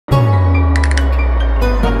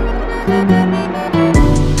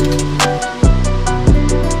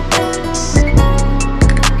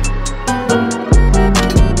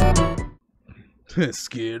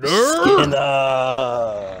Skinner.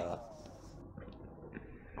 Skinner.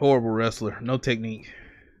 Horrible wrestler. No technique.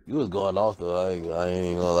 You was going off though. I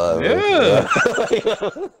ain't gonna lie. Yeah.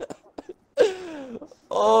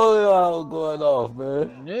 Oh, yeah, I was going off,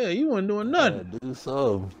 man. Yeah, you wasn't doing nothing. Do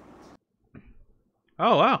something.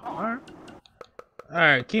 Oh wow. All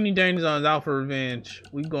right. Kenny Daniels on out for revenge.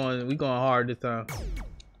 We going hard this time.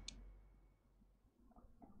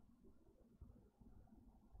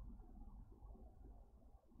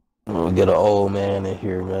 I'm gonna get an old man in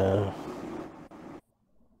here, man.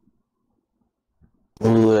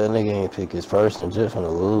 Ooh, that nigga ain't pick his person, just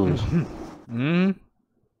finna lose. Mm-hmm.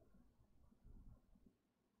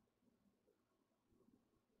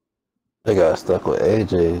 They got stuck with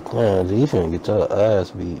AJ. Man, you finna get your ass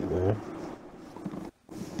beat, man.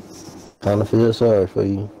 Kinda feel sorry for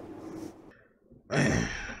you.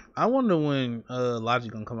 I wonder when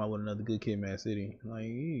Logic gonna come out with another good Kid, Mad City. Like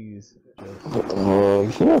he's just...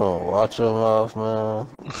 You don't watch your mouth, man.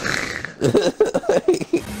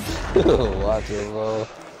 You don't watch your mouth.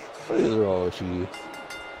 What is wrong with you?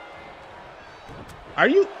 Are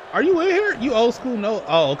you in here? You old school? No.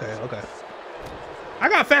 Oh, okay. I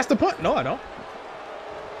got faster punch. No, I don't.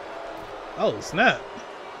 Oh snap!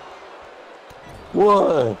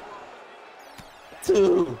 1,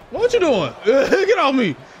 2. What you doing? Get off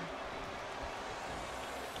me!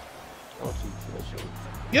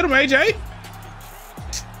 Get him, AJ!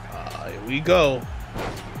 Here we go.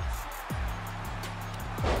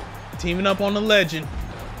 Teaming up on the legend.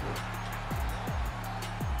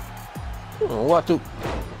 What the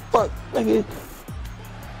fuck, nigga?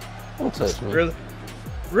 Don't touch me. Really?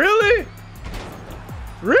 Really?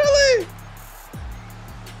 Really?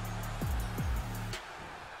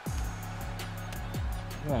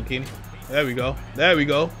 Come on, Kenny. There we go. There we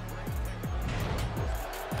go.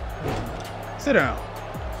 Sit down.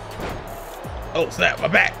 Oh, snap, my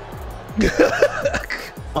back.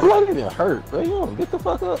 I'm not even hurt, bro. You don't get the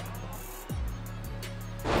fuck up.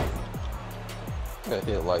 I got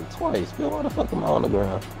hit like twice. Bill, why the fuck am I on the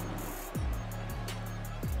ground?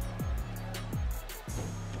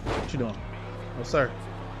 What you doing? Oh, sir.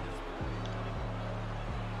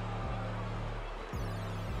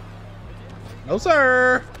 No,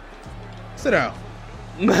 sir. Sit down.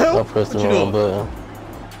 No. I pressed the What you wrong doing? button.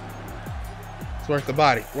 Let's work the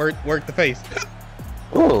body. Work the face.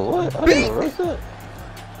 Oh, what? I didn't reverse that.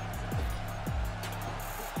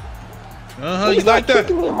 You like that?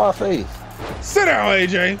 Kicking me in my face. Sit down,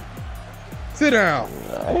 AJ. Sit down.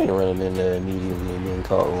 I ain't running in there immediately and getting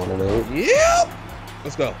caught with one of those. Yep.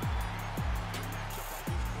 Let's go.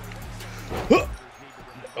 Oh,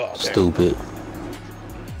 okay. Stupid.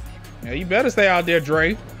 Yeah, you better stay out there,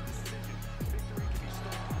 Dre.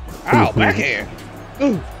 Ow, backhand.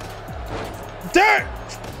 Ooh. Dirt.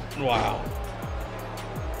 Wow.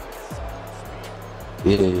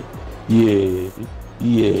 Yeah.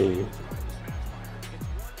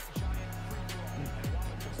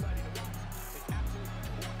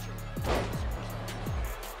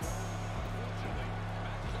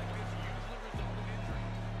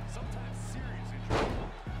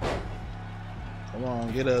 Come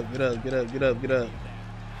on, get up.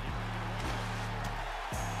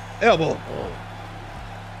 Elbow.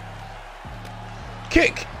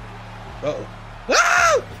 Kick. Uh-oh.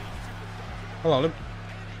 Ah! Hold on, let me...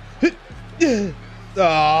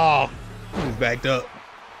 Oh, he just backed up.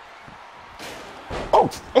 Oh,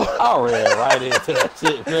 I ran right into that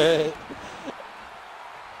shit, man.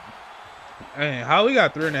 Man, how we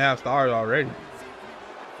got 3.5 stars already?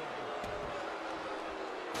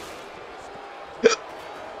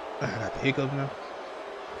 I got the hiccups now.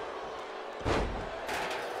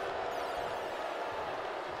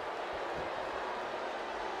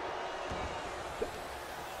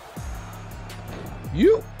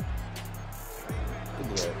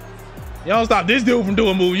 You don't stop this dude from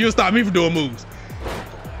doing moves. You'll stop me from doing moves.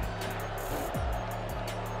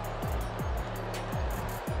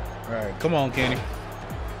 All right, come on, Kenny.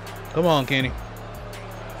 Come on, Kenny.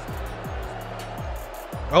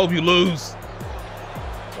 I hope you lose.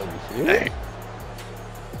 Dang.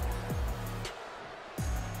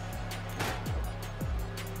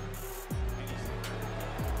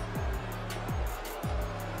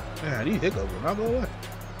 Man, these hiccups will not go away.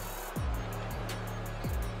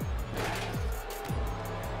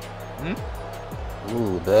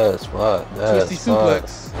 Ooh, bad spot. Bad Twisty spot.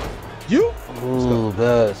 suplex. You? Ooh,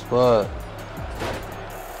 bad spot.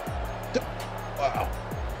 Wow.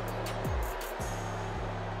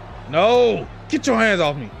 No! Get your hands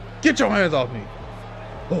off me. Get your hands off me.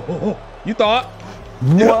 Oh. You thought?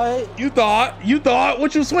 What? You thought?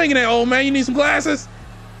 What you swinging at, old man? You need some glasses?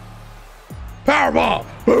 Powerball.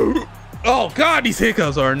 Oh God, these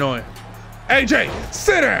hiccups are annoying. AJ,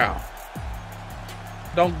 sit down.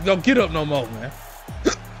 Don't get up no more, man.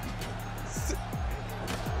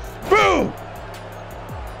 Boom.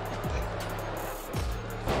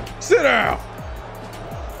 Sit down.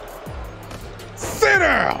 Sit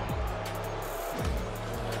down.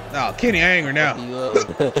 No, Kenny angry now.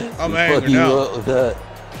 I'm angry now.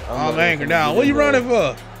 I'm angry now. What you running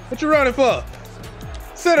for? What you running for?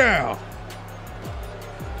 Sit down.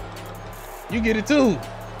 You get it too.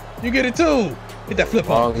 You get it too. Hit that flip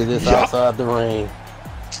on. Long as it's outside the ring.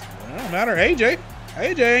 It don't matter, AJ.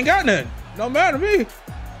 AJ ain't got nothing. Don't matter to me.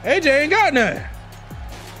 AJ ain't got nothing.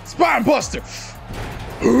 Spine buster.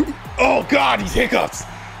 Oh God, these hiccups.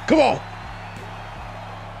 Come on.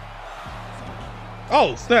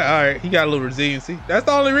 Oh snap! All right, he got a little resiliency. That's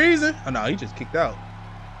the only reason. Oh no, he just kicked out.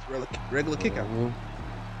 Regular kick out.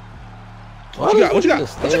 What you got? What you got?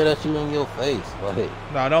 Staring at you in your face. Like,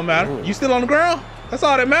 no, it don't matter. You still on the ground? That's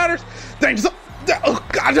all that matters. Thank you. Oh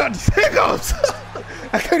God, I got these hiccups.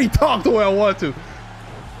 I can't even talk the way I want to.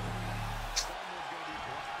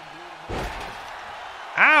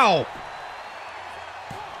 Ow!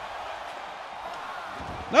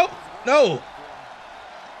 No, no.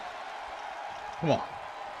 Come on.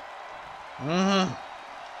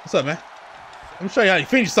 What's up, man? Let me show you how you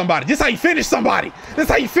finish somebody. This is how you finish somebody. This is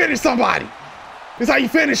how you finish somebody. This is how you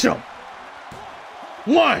finish them.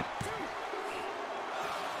 One.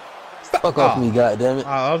 Stop. Fuck off me, goddammit.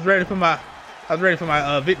 I was ready for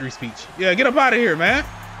my victory speech. Yeah, get up out of here, man.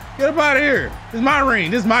 Get up out of here. This is my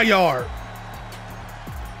ring. This is my yard.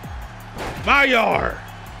 My yard.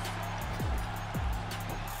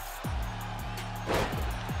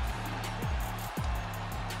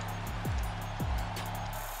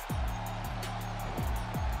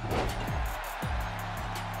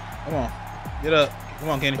 Come on. Get up. Come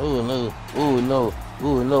on, Kenny. Oh no. Oh no.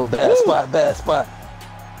 Oh no. Bad spot. Bad spot.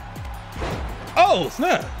 Oh,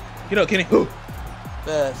 snap. Get up, Kenny. Ooh.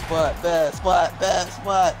 Bad spot. Bad spot. Bad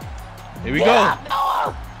spot. Here we go.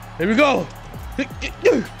 No. Here we go. They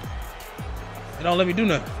don't let me do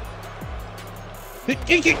nothing.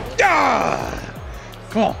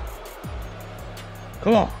 Come on.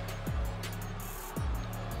 Come on.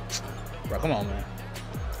 Bro, come on, man.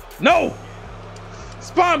 No.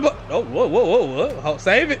 Spine, but oh, whoa.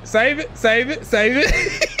 Save it. Save it. Save it.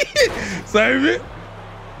 Save it.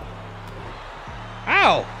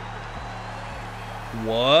 Ow.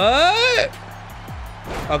 What?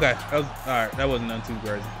 Okay, that was all right. That wasn't nothing too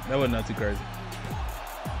crazy.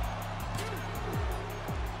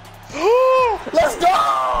 Let's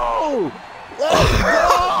go! Let's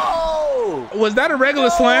go! Was that a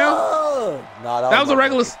regular slam? No, that was a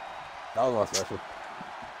regular. That was my special.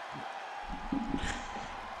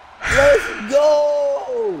 Let's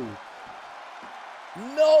go!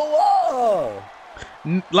 Noah!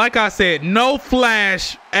 Like I said, no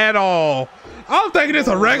flash at all. I was thinking it's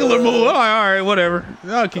a regular move. All right, whatever.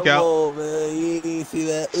 I'll kick out. Oh man, you ain't see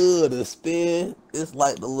that? The spin. It's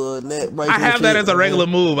like the little net break. I have that as a regular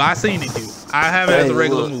move. I seen it, dude. I have it as a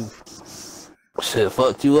regular move. Shit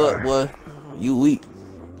fucked you up, boy. You weak.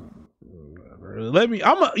 Let me.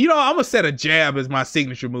 I'm gonna set a jab as my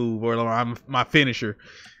signature move or my finisher.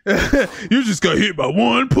 You just got hit by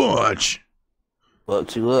one punch.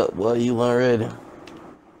 Fucked you up, boy. You weren't ready.